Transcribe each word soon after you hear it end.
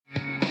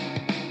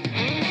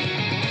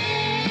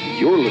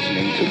You're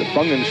listening to the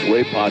Feng and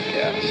Shui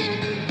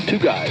podcast. Two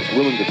guys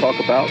willing to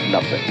talk about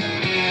nothing.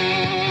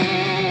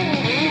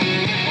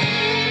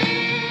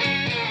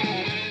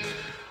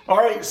 All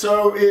right,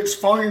 so it's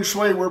Feng and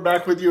Shui. We're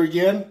back with you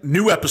again.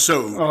 New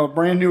episode.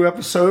 Brand new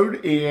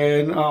episode.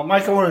 And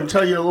Mike, I wanted to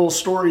tell you a little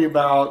story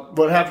about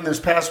what happened this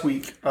past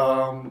week.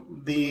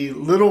 The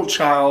little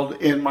child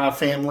in my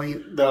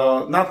family,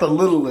 not the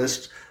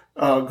littlest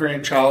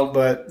grandchild,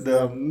 but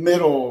the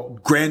middle.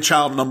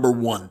 Grandchild number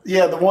one.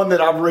 Yeah, the one that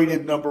I've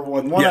rated number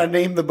one. One Yeah. I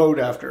named the boat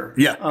after.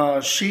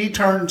 Yeah. She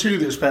turned 2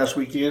 this past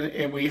weekend,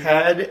 and we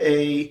had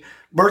a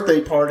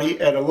birthday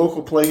party at a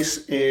local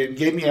place and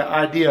gave me an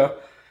idea.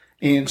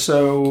 And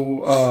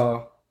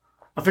so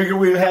I figured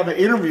we would have an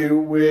interview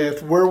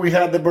with where we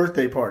had the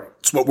birthday party.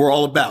 That's what we're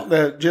all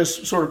about.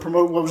 Just sort of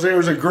promote what was there. It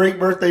was a great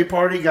birthday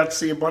party. Got to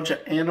see a bunch of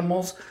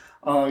animals.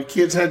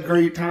 Kids had a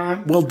great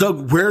time. Well,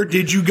 Doug, where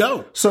did you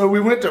go? So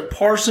we went to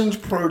Parsons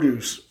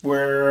Produce,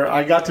 where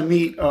I got to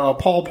meet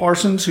Paul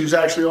Parsons, who's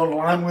actually on the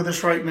line with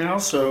us right now.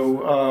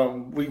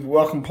 So we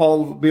welcome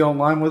Paul to be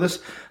online with us.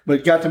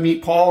 But got to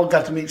meet Paul,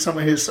 got to meet some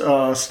of his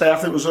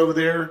staff that was over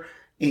there,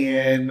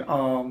 and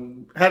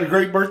had a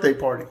great birthday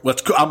party.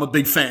 I'm a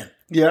big fan.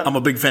 Yeah. I'm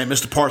a big fan.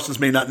 Mr. Parsons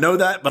may not know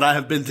that, but I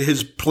have been to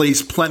his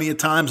place plenty of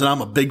times, and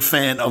I'm a big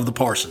fan of the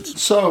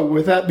Parsons. So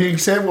with that being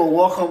said, we'll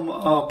welcome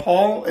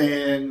Paul.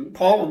 And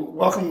Paul,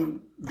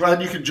 welcome.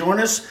 Glad you could join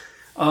us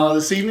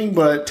this evening.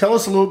 But tell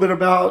us a little bit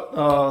about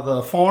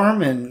the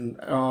farm and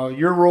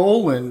your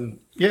role. And,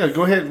 yeah,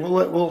 go ahead.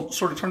 We'll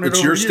sort of turn it over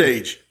to you. It's your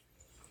stage.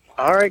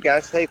 All right,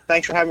 guys. Hey,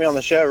 thanks for having me on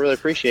the show. I really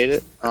appreciate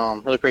it.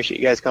 Really appreciate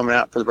you guys coming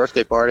out for the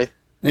birthday party.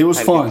 It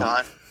was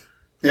fun.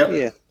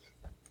 Yep.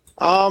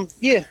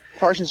 Yeah.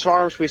 Parsons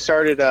Farms, we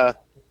started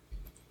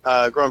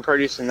growing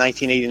produce in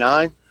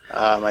 1989.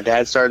 My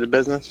dad started the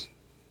business.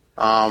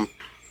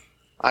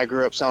 I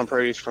grew up selling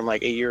produce from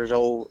like 8 years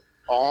old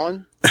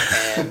on.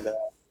 And so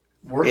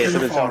I've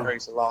been selling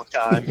produce a long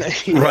time.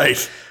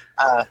 Right.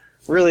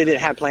 Really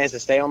didn't have plans to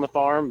stay on the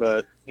farm,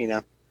 but,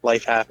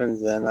 life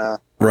happens. And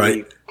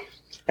right.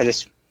 I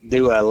just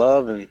do what I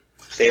love and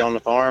stayed on the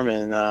farm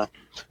and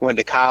went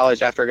to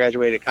college. After I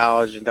graduated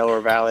college in Delaware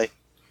Valley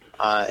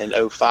in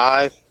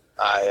 2005,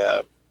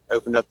 I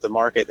opened up the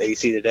market that you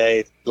see today.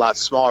 A lot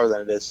smaller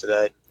than it is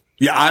today.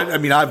 Yeah, I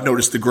mean, I've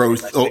noticed the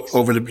growth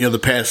over the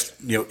past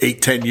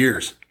 8-10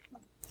 years.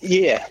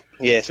 Yeah.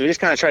 So we just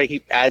kind of try to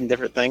keep adding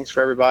different things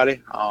for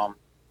everybody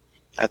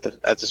at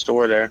the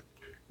store there.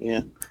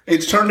 Yeah,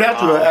 it's turned out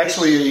to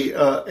actually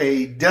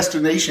a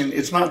destination.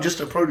 It's not just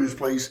a produce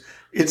place.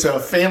 It's a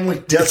family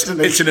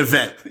destination. It's an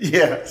event.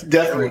 Yeah, definitely.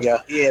 There we go.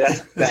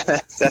 Yeah,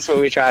 that's what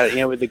we try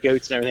to, with the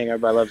goats and everything.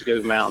 Everybody loves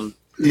Goat Mountain.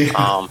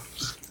 Yeah.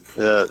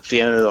 The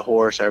Fiona the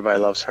horse, everybody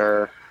loves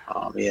her.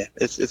 Yeah,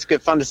 it's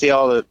good fun to see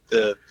all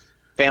the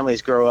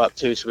families grow up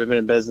too. So we've been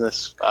in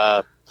business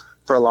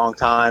for a long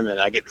time,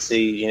 and I get to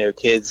see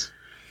kids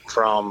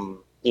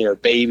from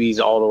babies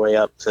all the way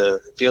up to,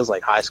 it feels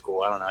like high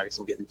school. I don't know. I guess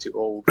I'm getting too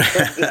old.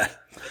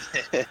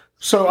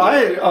 So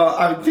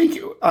I think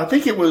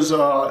it was,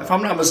 if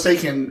I'm not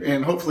mistaken,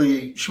 and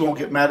hopefully she won't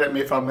get mad at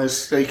me if I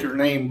mistake her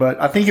name, but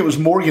I think it was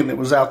Morgan that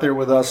was out there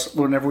with us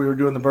whenever we were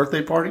doing the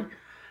birthday party.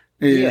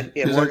 Yeah,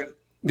 Morgan.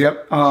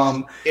 Yep.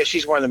 Yeah,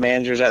 she's one of the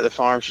managers at the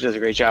farm. She does a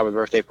great job with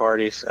birthday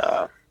parties.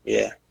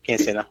 Yeah, can't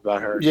say enough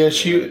about her. Yeah,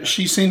 she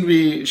seemed to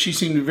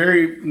be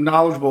very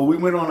knowledgeable. We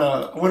went on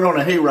a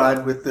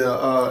hayride with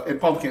the in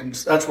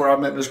Pumpkins. That's where I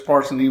met Mr.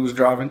 Parson. He was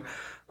driving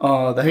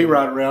the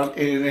hayride around,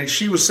 and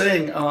she was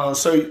saying,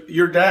 so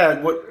your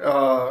dad,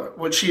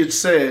 what she had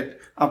said,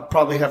 I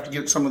probably have to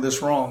get some of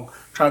this wrong,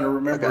 trying to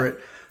remember it.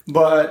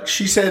 But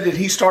she said that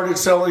he started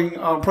selling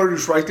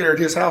produce right there at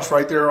his house,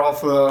 right there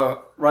off of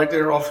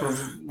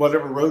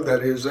whatever road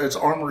that is. It's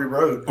Armory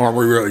Road.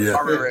 Armory Road, yeah.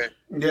 Armory Road.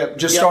 Yeah,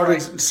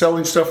 started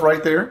selling stuff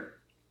right there.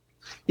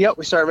 Yep,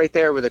 we started right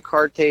there with a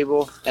card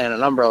table and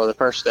an umbrella the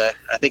first day.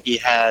 I think he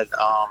had,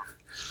 I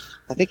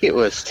think it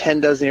was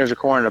 10 dozen ears of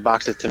corn and a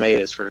box of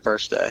tomatoes for the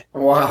first day.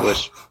 Wow.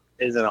 Which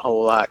isn't a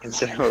whole lot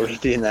considering what we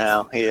do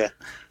now. Yeah.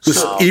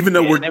 Even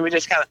though and then we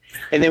just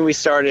and then we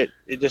started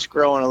just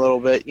growing a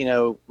little bit.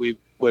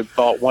 We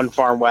bought one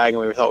farm wagon.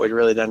 We thought we'd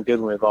really done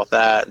good when we bought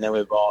that. And then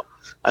we bought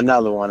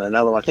another one.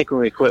 I think when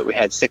we quit, we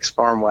had 6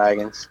 farm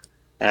wagons.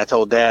 And I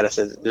told Dad, I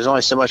said, there's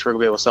only so much we're going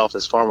to be able to sell off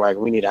this farm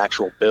wagon. We need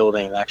actual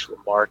building, an actual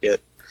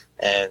market.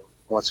 And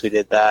once we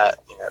did that,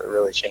 it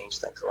really changed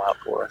things a lot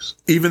for us.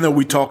 Even though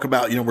we talk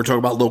about, we're talking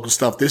about local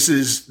stuff, this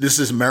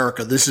is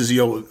America. This is,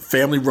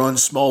 family run,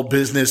 small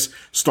business,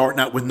 starting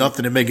out with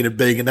nothing and making it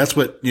big. And that's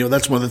what,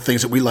 that's one of the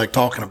things that we like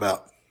talking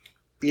about.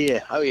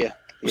 Yeah. Oh yeah.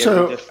 Yeah.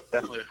 So,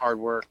 definitely hard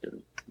work.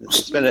 And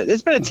it's been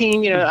a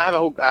team, I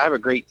have a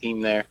great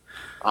team there.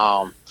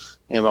 My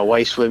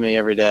wife's with me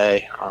every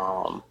day.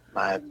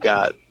 I've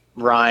got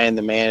Ryan,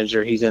 the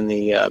manager. He's in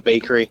the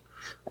bakery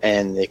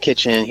and the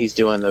kitchen. He's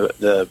doing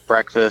the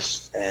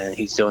breakfast and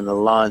he's doing the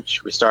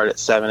lunch. We start at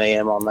 7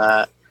 a.m. on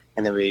that,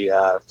 and then we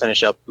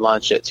finish up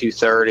lunch at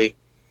 2:30.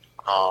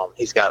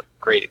 He's got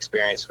great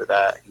experience with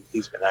that.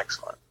 He's been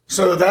excellent.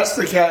 So that's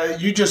the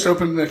you just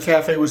opened the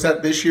cafe. Was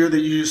that this year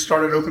that you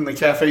started opening the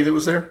cafe that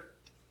was there?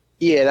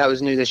 Yeah, that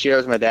was new this year. That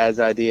was my dad's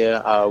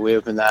idea. We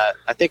opened that,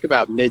 I think,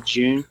 about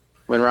mid-June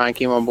when Ryan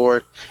came on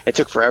board. It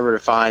took forever to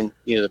find,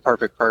 the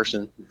perfect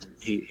person.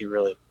 He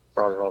really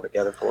brought it all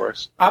together for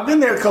us. I've been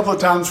there a couple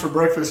of times for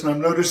breakfast, and I've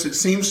noticed it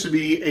seems to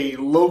be a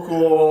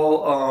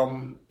local,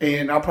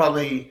 and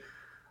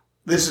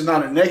this is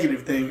not a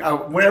negative thing.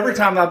 Every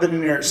time I've been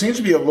in there, it seems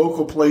to be a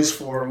local place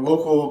for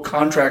local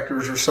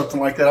contractors or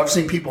something like that. I've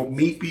seen people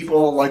meet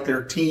people, like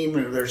their team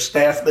or their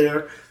staff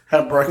there,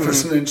 have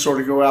breakfast, and then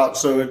sort of go out.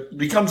 So it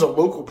becomes a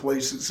local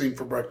place, it seems,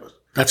 for breakfast.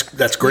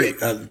 That's great.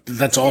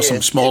 That's awesome.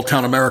 Yeah. Small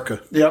town America.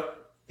 Yep.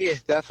 Yeah,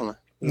 definitely.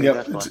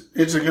 Yep,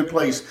 it's a good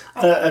place.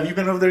 Have you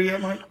been over there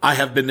yet, Mike? I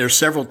have been there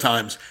several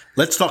times.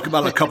 Let's talk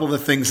about a couple of the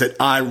things that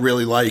I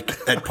really like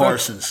at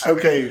Parsons.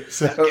 Okay,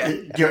 so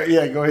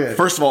go ahead.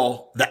 First of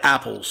all, the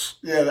apples.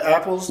 Yeah, the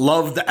apples.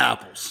 Love the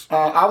apples.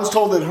 I was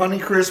told that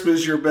Honeycrisp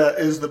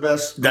is the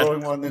best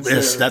growing one that's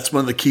there. That's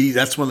one of the keys.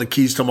 That's one of the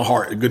keys to my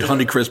heart. A good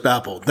Honeycrisp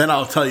apple. Then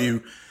I'll tell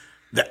you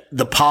that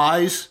the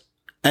pies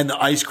and the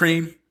ice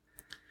cream,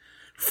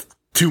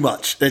 too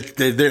much.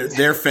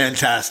 They're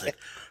fantastic,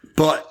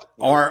 but.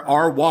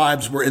 Our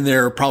wives were in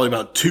there probably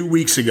about 2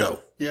 weeks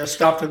ago. Yeah,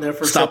 stopped in there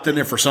for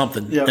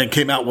something. And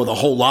came out with a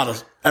whole lot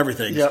of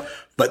everything. Yep.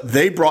 But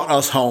they brought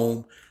us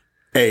home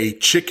a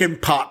chicken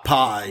pot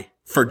pie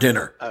for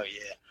dinner. Oh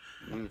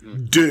yeah,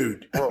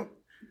 dude,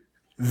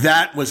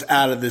 that was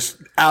out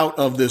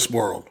of this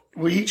world.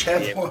 We each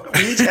have one.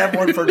 We each have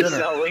one for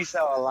dinner. We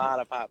sell a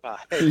lot of pot pie.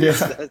 Yeah,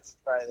 that's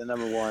probably the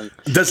number one.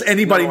 Does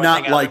anybody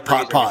not like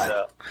pot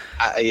pie?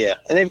 Yeah,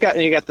 and you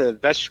got the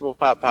vegetable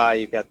pot pie,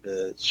 you've got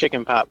the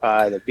chicken pot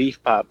pie, the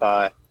beef pot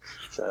pie.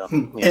 So,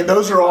 and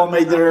those are all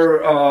made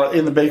there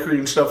in the bakery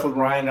and stuff with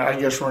Ryan, I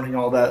guess, running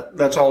all that.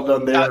 That's all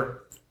done there.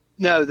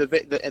 No,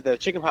 the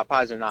chicken pot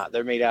pies are not.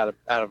 They're made out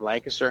of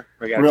Lancaster.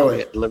 We got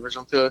it delivers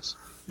them to us.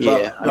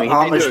 Yeah, they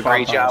do a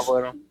great job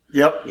with them.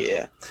 Yep.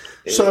 Yeah.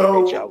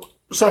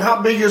 So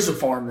how big is the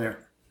farm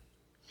there?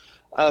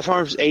 The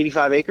farm's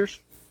 85 acres,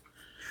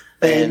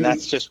 and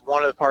that's just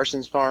one of the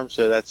Parsons farms.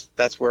 So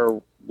that's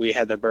where we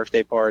had the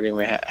birthday party, and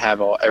we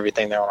have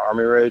everything there on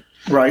Army Road.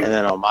 Right. And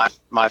then on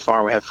my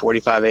farm, we have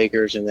 45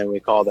 acres, and then we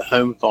call the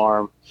home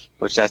farm,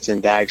 which that's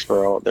in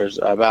Dagsboro. There's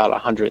about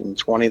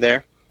 120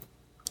 there.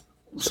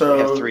 So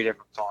we have 3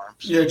 different farms.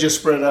 Yeah,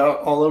 just spread out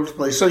all over the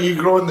place. So you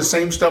growing the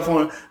same stuff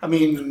on? I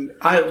mean,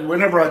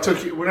 whenever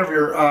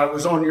I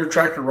was on your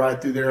tractor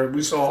ride through there,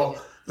 we saw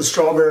the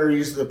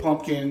strawberries, the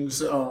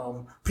pumpkins,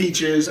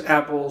 peaches,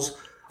 apples.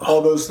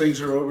 All those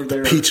things are over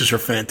there. Peaches are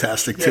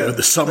fantastic too.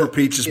 The summer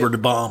peaches were the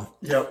bomb.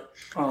 Yep.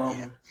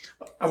 I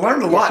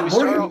learned a lot.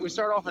 So we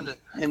start off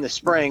in the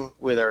spring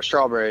with our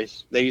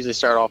strawberries. They usually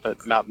start off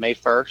at about May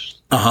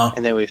 1st,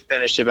 and then we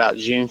finish about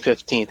June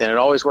 15th. And it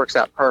always works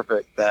out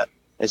perfect that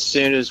as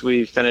soon as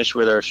we finish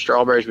with our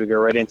strawberries, we go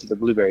right into the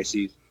blueberry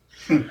season,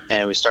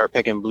 and we start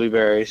picking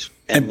blueberries.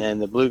 And then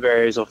the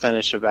blueberries will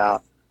finish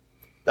about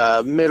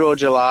middle of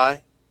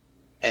July,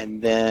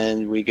 and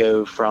then we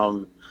go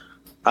from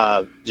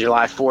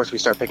July 4th. We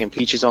start picking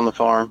peaches on the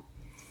farm,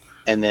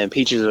 and then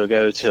peaches will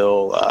go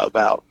till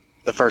about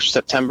the 1st of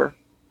September,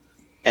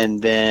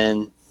 and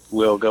then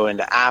we'll go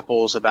into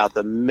apples about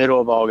the middle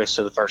of August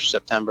to the 1st of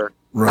September.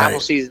 Right. Apple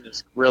season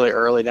is really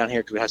early down here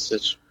because we have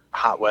such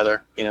hot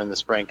weather, in the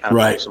spring, kind of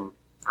makes them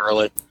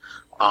early.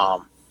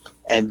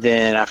 And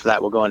then after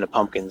that, we'll go into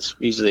pumpkins.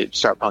 Usually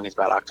start pumpkins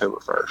about October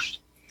 1st.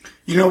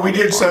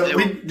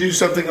 We do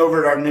something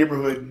over at our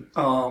neighborhood,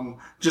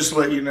 just to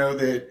let you know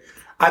that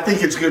I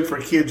think it's good for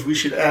kids. We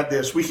should add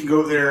this. We can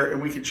go there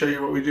and we can show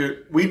you what we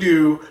do. We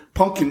do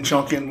pumpkin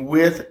chunking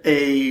with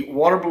a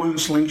water balloon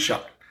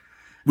slingshot.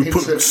 We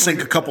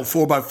sink a couple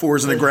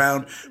 4x4s in the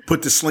ground,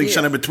 put the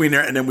slingshot in between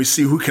there, and then we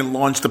see who can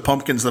launch the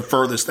pumpkins the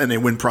furthest, and they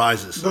win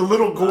prizes. The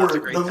little gourds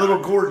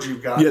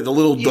you've got. Yeah,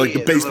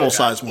 the baseball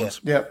size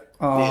ones. Yep.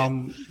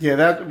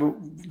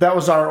 That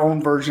was our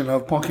own version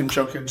of pumpkin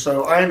chunking.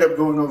 So I end up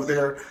going over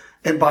there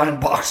and buying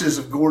boxes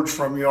of gourds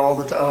from you all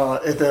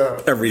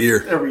the every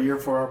year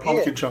for our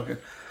pumpkin chunking.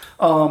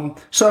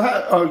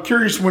 So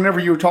curious,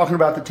 whenever you were talking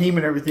about the team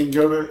and everything,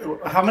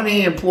 how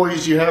many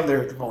employees do you have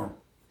there at the farm?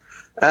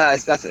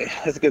 That's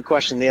a good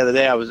question. The other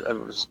day, I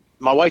was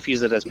my wife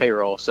used it as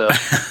payroll,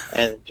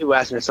 and people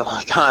ask me this all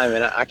the time,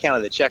 and I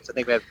counted the checks. I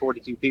think we had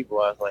 42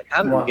 people. I was like,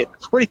 how did we get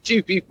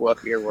 42 people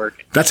up here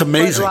working? That's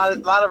amazing. A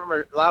lot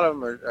of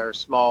them are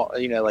small.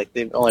 Like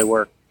they only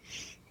work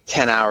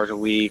 10 hours a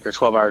week or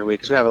 12 hours a week,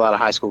 because we have a lot of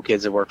high school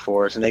kids that work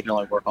for us, and they can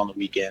only work on the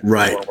weekend.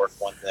 Right. They want to work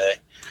one day.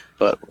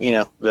 But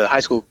the high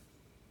school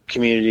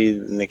community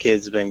and the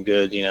kids have been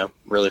good.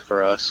 Really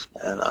for us,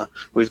 and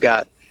we've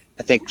got,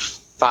 I think,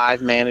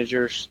 5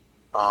 managers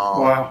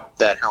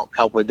that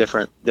help with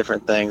different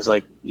things.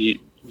 Like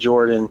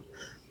Jordan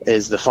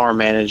is the farm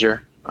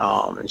manager,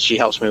 and she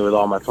helps me with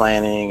all my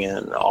planning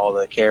and all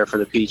the care for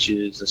the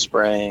peaches, the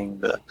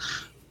spraying,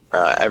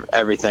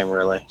 everything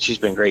really. She's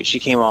been great. She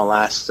came on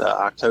last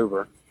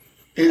October,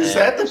 Is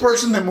that the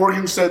person that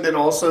Morgan said that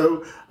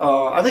also?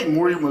 I think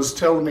Morgan was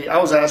telling me. I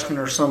was asking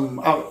her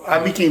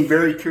I became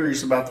very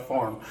curious about the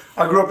farm.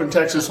 I grew up in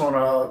Texas on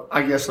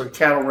a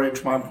cattle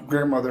ranch. My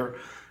grandmother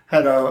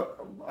had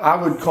I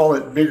would call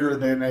it bigger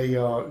than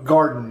a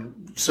garden.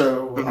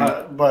 So,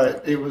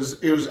 but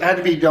it had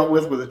to be dealt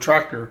with a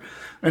tractor.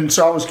 And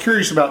so I was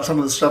curious about some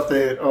of the stuff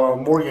that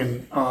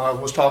Morgan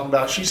was talking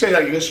about. She said,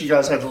 I guess you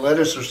guys had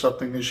lettuce or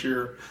something this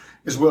year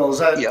as well.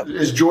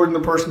 Is Jordan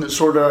the person that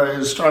sort of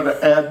is trying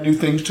to add new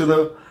things to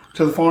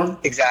the farm?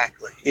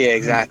 Exactly. Yeah,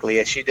 exactly.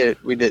 Yeah, she did.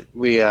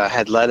 We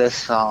had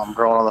lettuce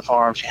growing on the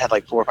farm. She had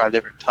like 4 or 5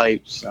 different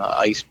types,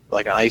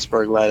 like an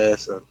iceberg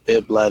lettuce, a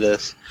bib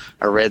lettuce,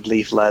 a red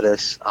leaf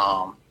lettuce.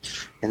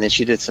 And then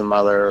she did some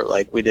other,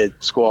 like we did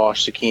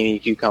squash,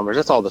 zucchini, cucumbers.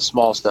 That's all the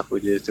small stuff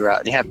we did throughout.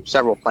 And you have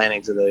several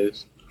plantings of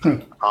those.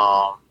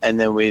 And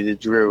then we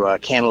drew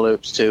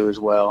cantaloupes too as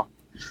well.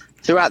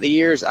 Throughout the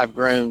years, I've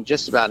grown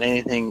just about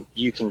anything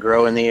you can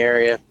grow in the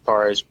area as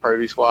far as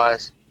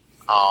produce-wise.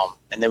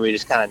 And then we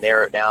just kind of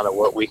narrow it down to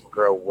what we can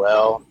grow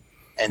well.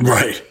 And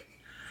then,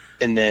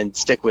 and then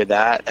stick with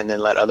that and then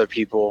let other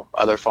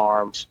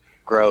farms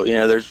grow.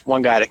 There's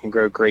one guy that can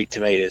grow great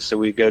tomatoes, so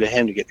we go to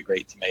him to get the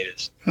great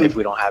tomatoes if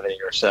we don't have any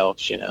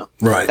ourselves,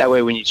 Right. That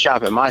way when you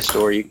shop at my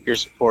store, you're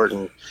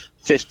supporting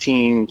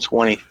 15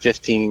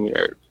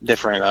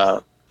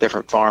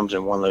 different farms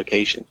in one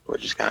location,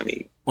 which is kind of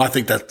neat. Well, I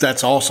think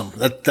that's awesome.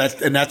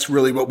 And that's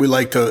really what we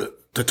like to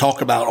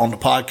talk about on the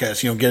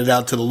podcast, get it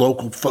out to the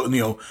local,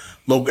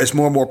 as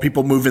more and more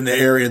people move in the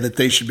area, that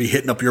they should be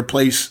hitting up your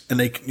place, and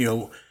they,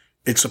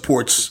 it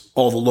supports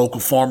all the local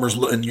farmers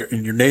and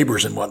your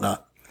neighbors and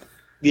whatnot.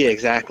 Yeah,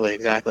 exactly.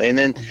 And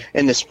then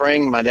in the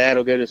spring, my dad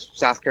will go to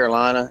South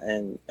Carolina,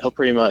 and he'll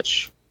pretty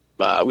much,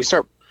 we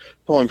start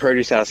pulling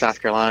produce out of South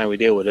Carolina. We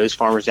deal with those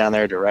farmers down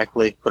there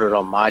directly, put it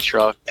on my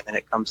truck, and then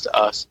it comes to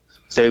us.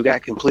 So we've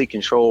got complete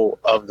control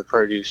of the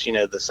produce,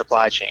 the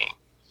supply chain.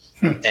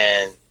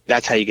 And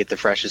that's how you get the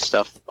freshest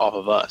stuff off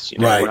of us.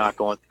 Right. We're not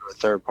going through a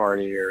third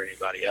party or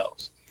anybody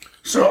else.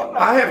 So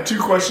I have 2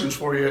 questions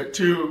for you,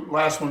 2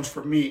 last ones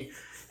for me.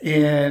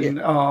 And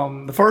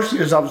the first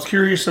is I was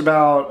curious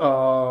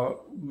about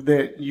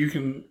that you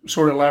can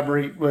sort of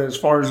elaborate as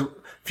far as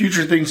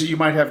future things that you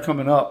might have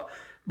coming up.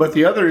 But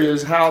the other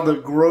is how the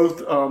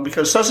growth,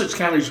 because Sussex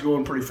County is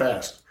going pretty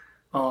fast.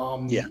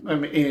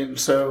 And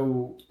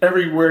so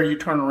everywhere you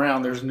turn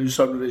around, there's a new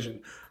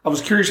subdivision. I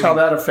was curious how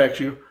that affects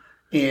you,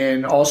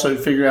 and also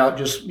figure out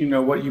just,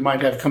 what you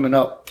might have coming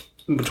up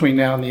between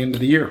now and the end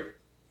of the year.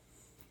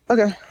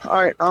 Okay.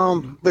 All right.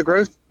 The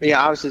growth,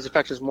 obviously it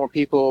affects us more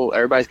people.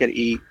 Everybody's got to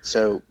eat.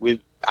 So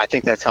I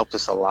think that's helped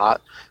us a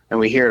lot. And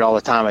we hear it all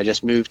the time. I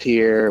just moved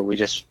here. We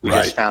just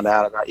found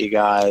out about you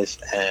guys,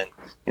 and,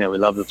 we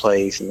love the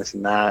place and this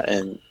and that.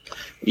 And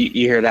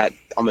you hear that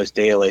almost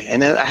daily. And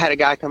then I had a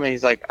guy come in.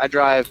 He's like, I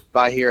drive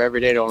by here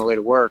every day on the way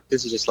to work.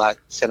 This is just last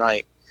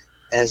night.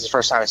 And it's the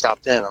first time I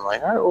stopped in. I'm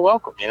like, all right, well,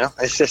 welcome.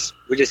 It's just,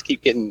 we just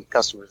keep getting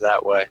customers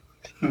that way.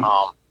 And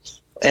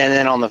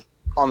then on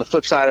the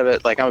flip side of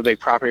it, like I'm a big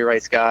property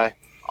rights guy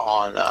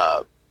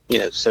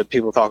so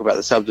people talk about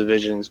the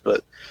subdivisions,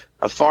 but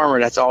a farmer,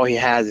 that's all he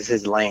has is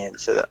his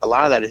land. So a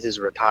lot of that is his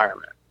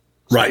retirement.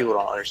 So right. People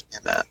don't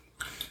understand that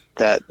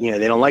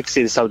they don't like to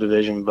see the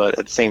subdivision, but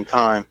at the same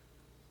time,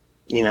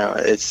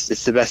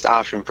 it's the best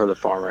option for the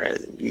farmer.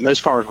 Most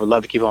farmers would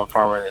love to keep on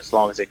farming as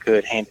long as they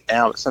could, hand it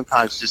down, but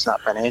sometimes it's just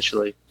not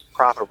financially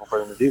profitable for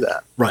them to do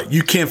that. Right.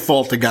 You can't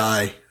fault the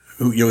guy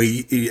who,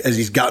 he as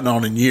he's gotten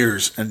on in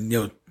years and,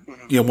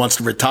 wants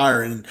to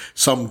retire, and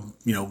some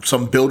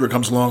builder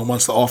comes along and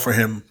wants to offer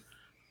him,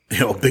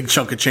 a big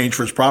chunk of change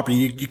for his property.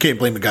 You can't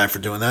blame the guy for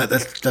doing that.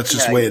 That's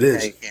just the way it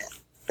is. You can't.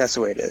 That's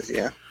the way it is.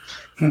 Yeah.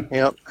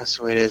 Yep. That's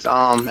the way it is.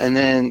 And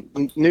then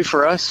new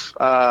for us,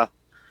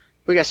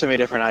 we got so many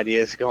different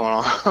ideas going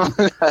on.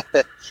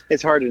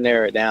 It's hard to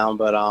narrow it down,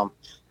 but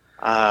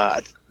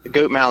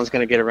Goat Mountain's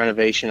going to get a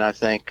renovation, I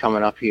think,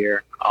 coming up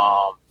here.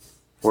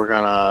 We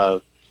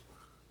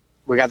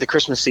got the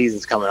Christmas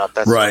seasons coming up.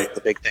 That's right.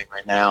 The big thing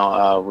right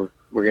now.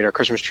 We're getting our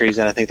Christmas trees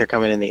in. I think they're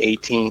coming in the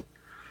 18th.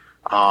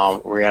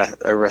 We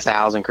got over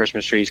 1,000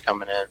 Christmas trees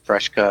coming in,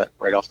 fresh cut,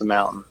 right off the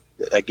mountain.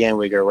 Again,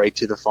 we go right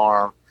to the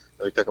farm.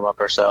 We pick them up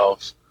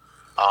ourselves.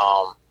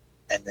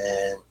 And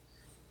then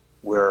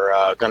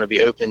we're going to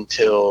be open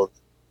till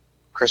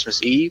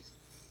Christmas Eve,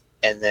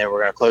 and then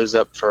we're going to close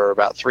up for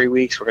about 3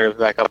 weeks. We're going to be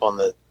back up on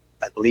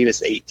I believe it's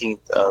the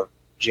 18th of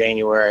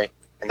January,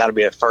 and that'll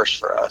be a first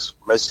for us.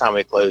 Most of the time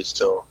we close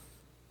till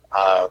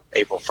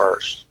April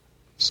 1st.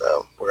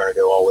 So we're going to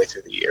go all the way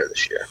through the year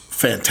this year.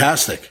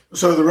 Fantastic.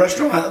 So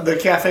the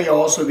cafe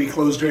will also be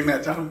closed during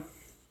that time?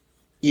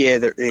 Yeah,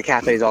 the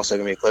cafe is also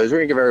going to be closed. We're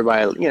going to give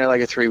everybody,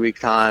 like a 3 week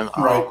time.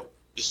 Right.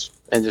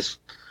 Just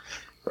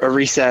a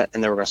reset,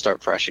 and then we're going to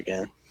start fresh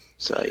again.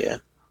 So, yeah.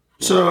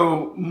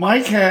 So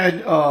Mike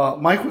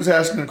was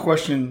asking a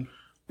question.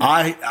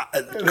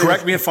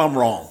 Correct me if I'm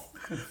wrong,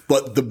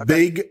 but the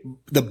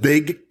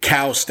big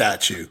cow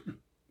statue.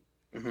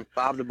 Mm-hmm.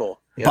 Bob the Bull.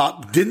 Yep.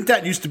 Bob, didn't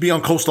that used to be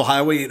on Coastal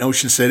Highway in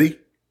Ocean City?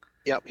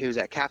 Yep, he was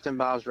at Captain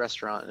Bob's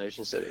restaurant in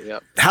Ocean City.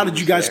 Yep. How did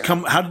you guys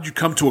come? How did you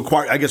come to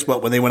acquire? I guess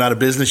when they went out of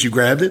business, you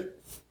grabbed it.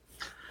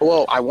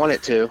 Well, I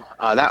wanted to.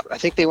 I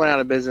think they went out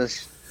of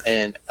business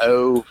in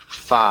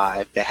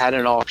 '05. They had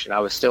an auction. I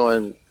was still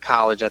in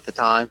college at the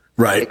time.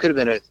 Right. It could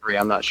have been '03.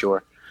 I'm not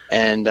sure.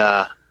 And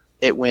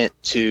it went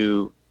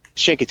to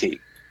Chincoteague.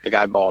 The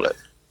guy bought it,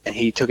 and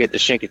he took it to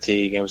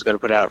Chincoteague and was going to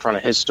put it out in front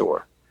of his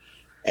store.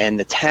 And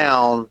the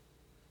town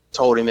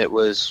told him it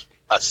was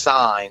a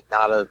sign,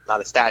 not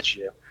a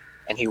statue,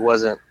 and he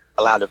wasn't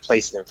allowed to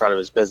place it in front of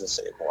his business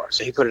anymore.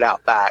 So he put it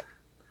out back.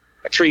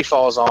 A tree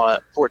falls on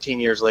it. 14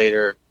 years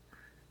later,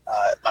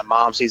 my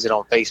mom sees it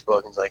on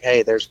Facebook and is like,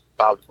 "Hey, there's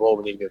Bob's bull.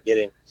 We need to go get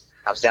him."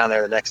 I was down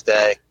there the next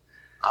day.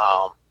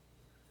 I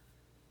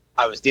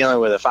was dealing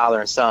with a father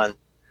and son.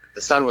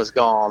 The son was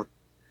gone,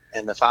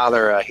 and the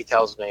father, he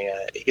tells me,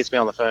 he gets me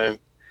on the phone,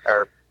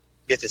 or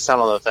gets his son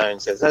on the phone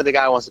and says, "No, the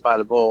guy wants to buy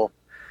the bull."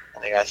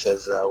 And the guy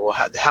says, "Well,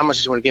 how much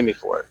do you want to give me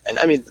for it?" And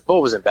I mean, the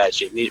bull was in bad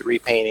shape, needed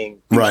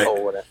repainting, right?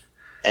 Hole in it.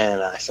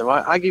 And I said,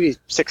 "Well, I'll give you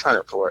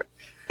 $600 for it."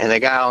 And the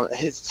guy,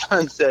 his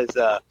son says,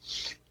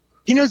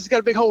 "He knows it's got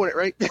a big hole in it,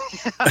 right?"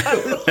 I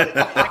could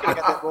have got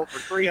that bull for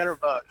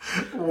 $300.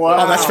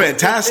 Wow, that's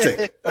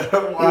fantastic.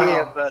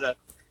 Wow. Yeah,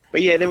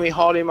 but yeah, then we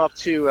hauled him up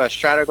to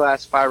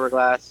Stratoglass,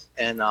 Fiberglass,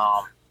 and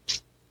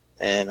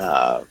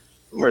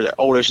where's that?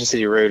 Old Ocean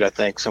City Road, I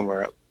think,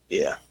 somewhere up.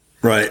 Yeah.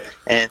 Right.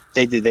 And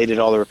they did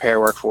all the repair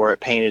work for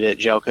it, painted it,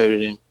 gel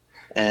coated him,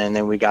 and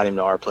then we got him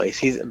to our place.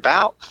 He's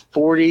about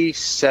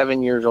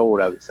 47 years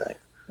old, I would say.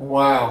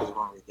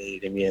 Wow. We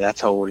dated him. Yeah,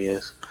 that's how old he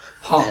is.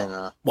 Huh.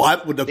 And,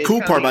 well, the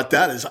cool part about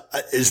that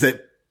is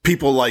that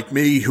people like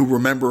me who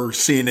remember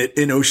seeing it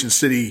in Ocean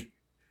City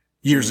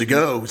years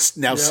ago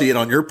now see it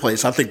on your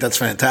place. I think that's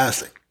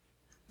fantastic.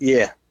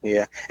 Yeah,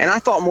 yeah. And I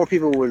thought more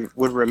people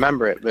would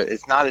remember it, but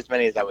it's not as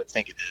many as I would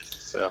think it is.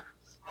 So,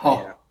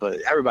 yeah.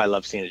 But everybody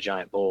loves seeing a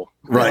giant bull.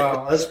 Right.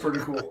 Wow, that's pretty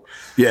cool.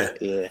 Yeah.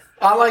 Yeah.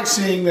 I like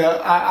seeing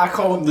I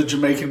call them the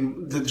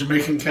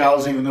Jamaican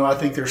cows, even though I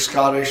think they're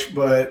Scottish.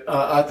 But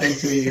I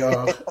think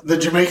the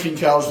Jamaican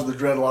cows with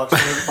the dreadlocks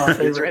are my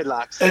favorite.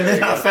 Dreadlocks. And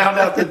then I found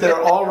out that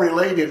they're all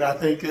related. I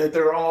think that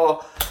they're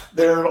all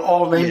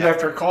named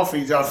after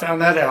coffees. I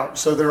found that out.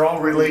 So they're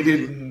all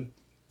related, and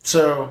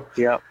so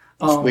yeah.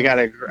 I think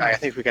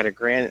we got a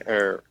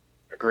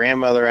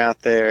grandmother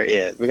out there.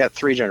 Yeah, we got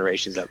 3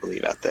 generations, I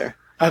believe, out there.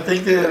 I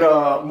think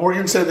that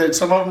Morgan said that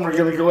some of them are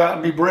going to go out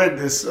and be bred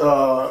this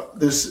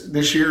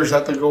year. Is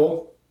that the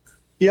goal?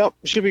 Yep,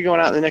 should be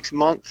going out in the next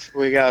month.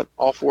 We got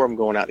all 4 of them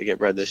going out to get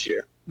bred this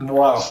year.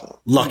 Wow. So,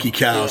 lucky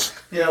cows.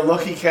 Yeah,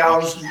 lucky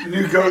cows.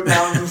 New Goat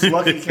Mountains,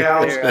 lucky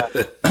cows.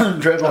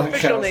 Dreadlock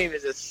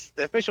cows.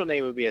 The official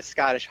name would be a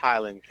Scottish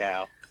Highland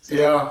cow. So,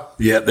 yeah.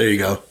 Yeah, there you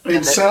go.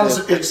 It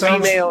sounds. The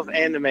females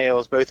and the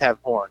males both have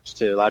horns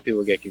too. A lot of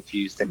people get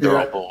confused, think they're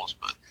all bulls,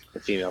 but the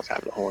females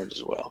have the horns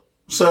as well.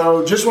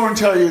 So, just want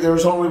to tell you, there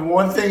was only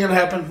one thing that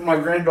happened for my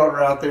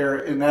granddaughter out there,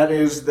 and that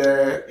is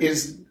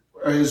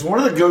is one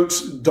of the goats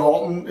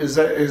Dalton? Is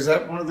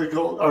that one of the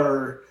goats?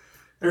 Or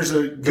there's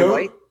a goat?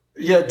 Dwight?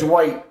 Yeah,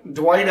 Dwight.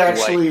 Dwight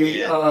actually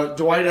yeah.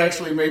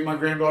 Made my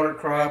granddaughter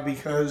cry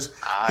because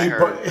I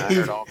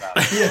heard all about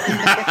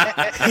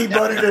it. he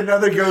butted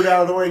another goat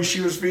out of the way. She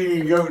was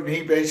feeding a goat, and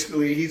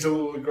he's a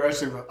little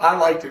aggressive. I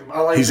liked him.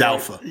 He's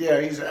alpha. Yeah,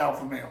 he's an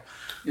alpha male.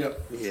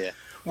 Yep. Yeah.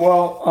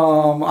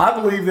 Well, I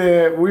believe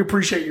that we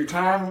appreciate your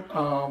time.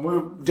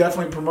 We'll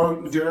definitely promote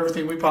and do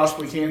everything we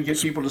possibly can to get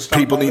people to stop.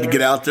 People need to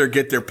get out there,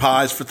 get their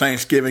pies for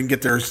Thanksgiving,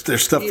 get their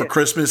stuff for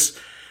Christmas.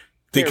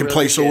 They can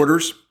place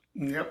orders.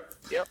 Yep.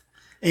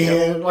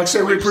 And like I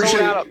said, we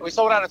appreciate we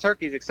sold out of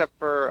turkeys except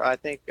for, I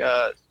think,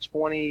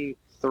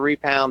 23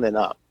 pound and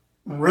up.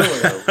 Really?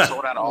 So we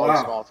sold out of all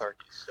the small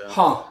turkeys.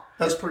 So.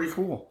 That's pretty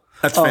cool.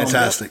 That's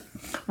fantastic.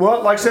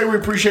 Well, like I said, we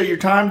appreciate your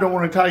time. Don't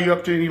want to tie you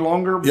up to any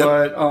longer,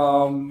 but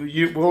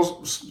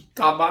we'll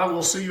stop by.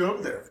 We'll see you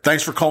over there.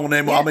 Thanks for calling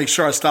in. Well, I'll make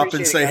sure I stop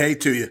and say hey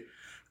to you.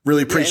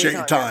 Really appreciate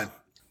your time. Guys.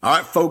 All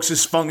right, folks, this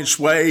is Feng and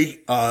Shui.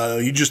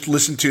 You just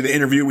listened to the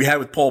interview we had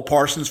with Paul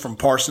Parsons from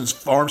Parsons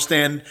Farm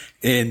Stand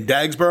in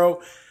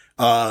Dagsboro.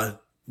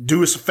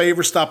 Do us a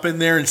favor, stop in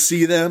there and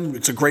see them.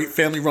 It's a great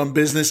family-run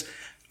business.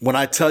 When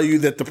I tell you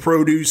that the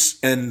produce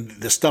and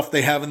the stuff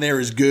they have in there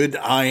is good,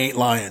 I ain't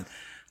lying.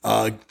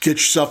 Get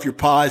yourself your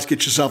pies,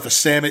 get yourself a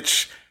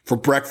sandwich for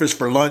breakfast,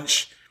 for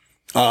lunch,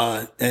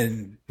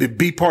 and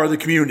be part of the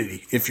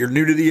community. If you're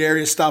new to the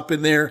area, stop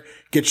in there,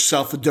 get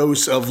yourself a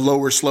dose of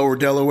Lower Slower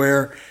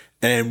Delaware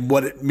and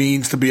what it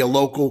means to be a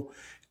local,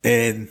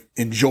 and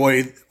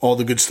enjoy all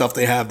the good stuff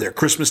they have there.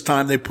 Christmas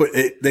time, they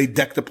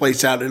deck the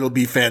place out. It'll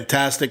be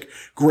fantastic.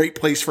 Great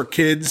place for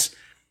kids.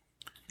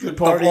 Good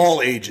parties. Of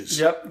all ages.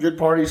 Yep, good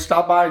parties.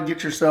 Stop by and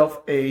get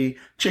yourself a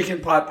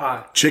chicken pot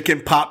pie.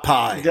 Chicken pot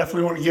pie. You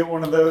definitely want to get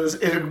one of those.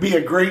 It would be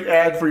a great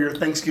ad for your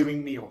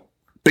Thanksgiving meal.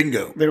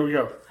 Bingo. There we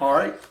go. All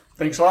right.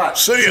 Thanks a lot.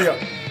 See ya.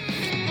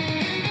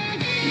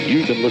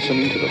 You've been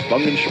listening to the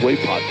Feng and Shui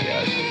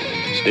podcast.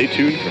 Stay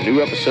tuned for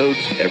new episodes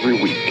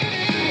every week.